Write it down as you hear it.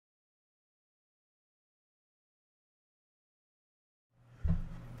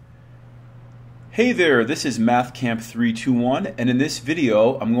Hey there, this is MathCamp321, and in this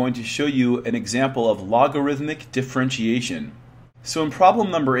video I'm going to show you an example of logarithmic differentiation. So in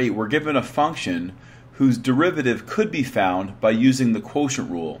problem number 8, we're given a function whose derivative could be found by using the quotient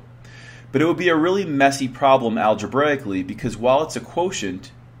rule. But it would be a really messy problem algebraically because while it's a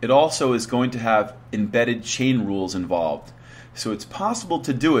quotient, it also is going to have embedded chain rules involved. So it's possible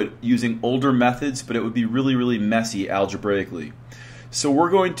to do it using older methods, but it would be really messy algebraically. So we're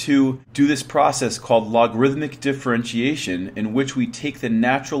going to do this process called logarithmic differentiation, in which we take the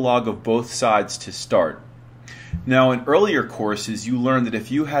natural log of both sides to start. Now in earlier courses you learned that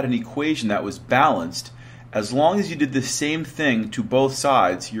if you had an equation that was balanced, as long as you did the same thing to both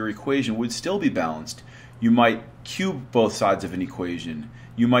sides, your equation would still be balanced. You might cube both sides of an equation.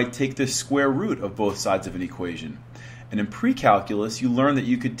 You might take the square root of both sides of an equation. And in pre-calculus, you learned that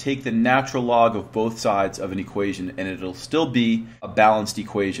you could take the natural log of both sides of an equation and it'll still be a balanced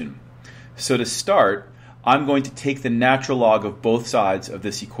equation. So to start, I'm going to take the natural log of both sides of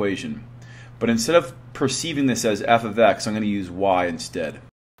this equation. But instead of perceiving this as f of x, I'm going to use y instead.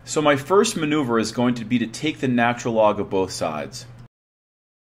 So my first maneuver is going to be to take the natural log of both sides.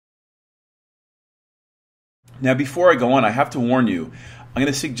 Now before I go on, I have to warn you, I'm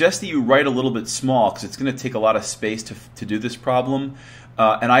going to suggest that you write a little bit small because it's going to take a lot of space to do this problem.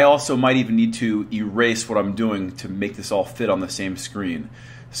 And I also might even need to erase what I'm doing to make this all fit on the same screen.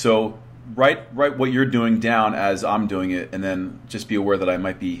 So write what you're doing down as I'm doing it, and then just be aware that I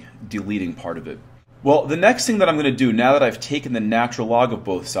might be deleting part of it. Well, the next thing that I'm going to do now that I've taken the natural log of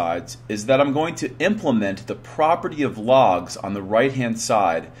both sides is that I'm going to implement the property of logs on the right-hand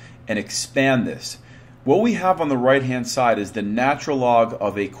side and expand this. What we have on the right-hand side is the natural log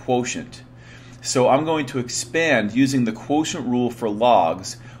of a quotient. So I'm going to expand using the quotient rule for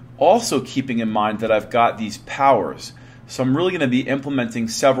logs, also keeping in mind that I've got these powers. So I'm really going to be implementing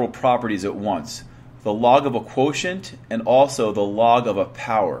several properties at once. The log of a quotient and also the log of a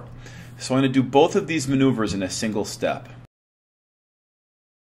power. So I'm going to do both of these maneuvers in a single step.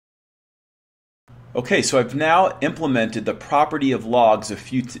 Okay, so I've now implemented the property of logs a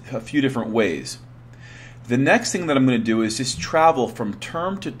few different ways. The next thing that I'm going to do is just travel from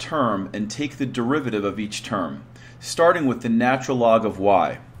term to term and take the derivative of each term, starting with the natural log of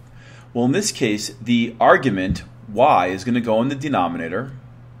y. Well, in this case, the argument y is going to go in the denominator,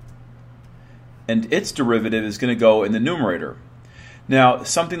 and its derivative is going to go in the numerator. Now,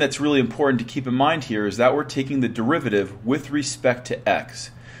 something that's really important to keep in mind here is that we're taking the derivative with respect to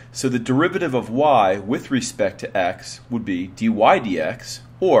x. So the derivative of y with respect to x would be dy dx,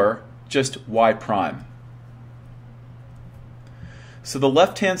 or just y prime. So the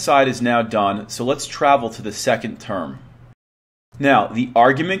left-hand side is now done, so let's travel to the second term. Now, the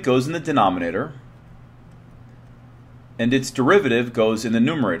argument goes in the denominator, and its derivative goes in the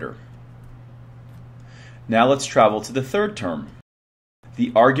numerator. Now let's travel to the third term.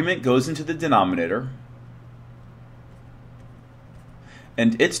 The argument goes into the denominator,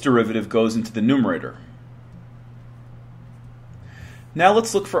 and its derivative goes into the numerator. Now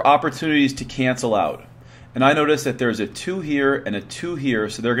let's look for opportunities to cancel out. And I notice that there's a 2 here and a 2 here,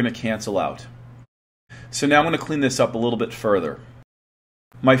 so they're going to cancel out. So now I'm going to clean this up a little bit further.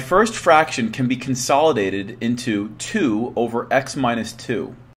 My first fraction can be consolidated into 2 over x minus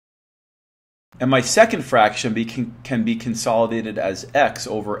 2. And my second fraction can be consolidated as x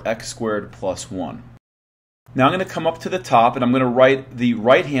over x squared plus 1. Now I'm going to come up to the top and I'm going to write the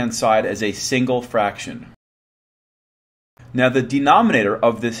right-hand side as a single fraction. Now the denominator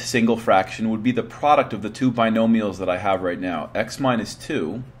of this single fraction would be the product of the two binomials that I have right now, x minus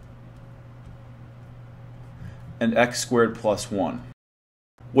 2 and x squared plus 1.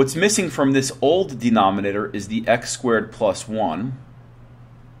 What's missing from this old denominator is the x squared plus 1.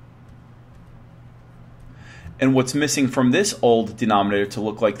 And what's missing from this old denominator to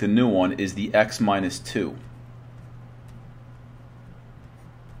look like the new one is the x minus 2.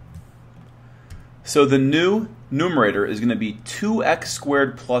 So the new numerator is going to be 2x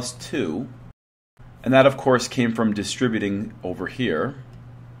squared plus 2, and that of course came from distributing over here.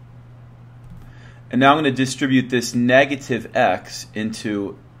 And now I'm going to distribute this negative x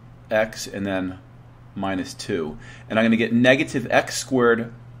into x and then minus 2. And I'm going to get negative x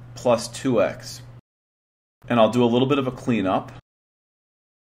squared plus 2x. And I'll do a little bit of a cleanup.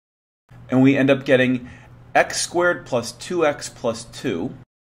 And we end up getting x squared plus 2x plus 2.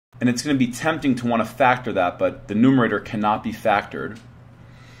 And it's going to be tempting to want to factor that, but the numerator cannot be factored.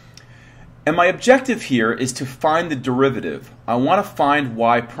 And my objective here is to find the derivative. I want to find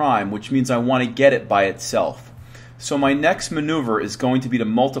y prime, which means I want to get it by itself. So my next maneuver is going to be to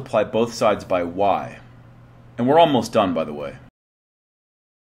multiply both sides by y. And we're almost done, by the way.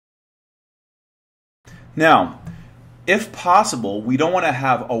 Now, if possible, we don't want to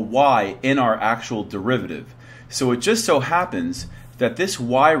have a y in our actual derivative. So it just so happens that this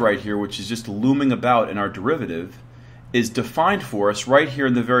y right here, which is just looming about in our derivative, is defined for us right here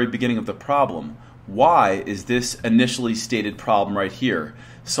in the very beginning of the problem. Y is this initially stated problem right here.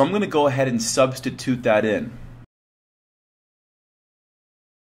 So I'm going to go ahead and substitute that in.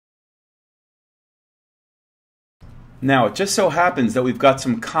 Now, it just so happens that we've got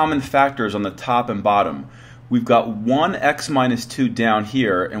some common factors on the top and bottom. We've got 1x minus 2 down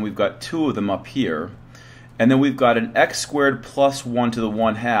here, and we've got 2 of them up here. And then we've got an x squared plus 1 to the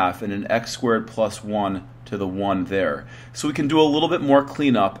 1/2 and an x squared plus 1 to the 1 there. So we can do a little bit more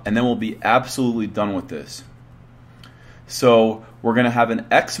cleanup, and then we'll be absolutely done with this. So we're going to have an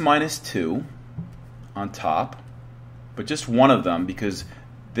x minus 2 on top, but just one of them because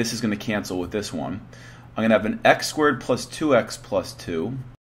this is going to cancel with this one. I'm going to have an x squared plus 2x plus 2.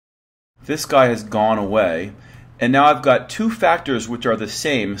 This guy has gone away. And now I've got two factors which are the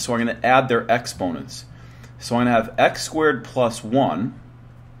same, so I'm going to add their exponents. So I'm going to have x squared plus 1.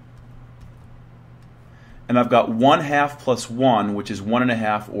 And I've got 1/2 plus 1, which is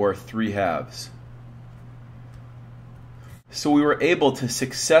 1.5 or 3/2. So we were able to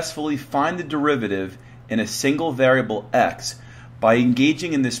successfully find the derivative in a single variable x by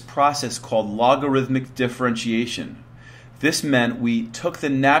engaging in this process called logarithmic differentiation. This meant we took the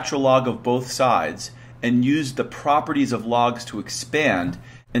natural log of both sides and used the properties of logs to expand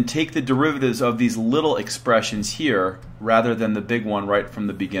and take the derivatives of these little expressions here rather than the big one right from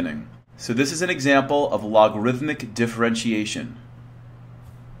the beginning. So this is an example of logarithmic differentiation.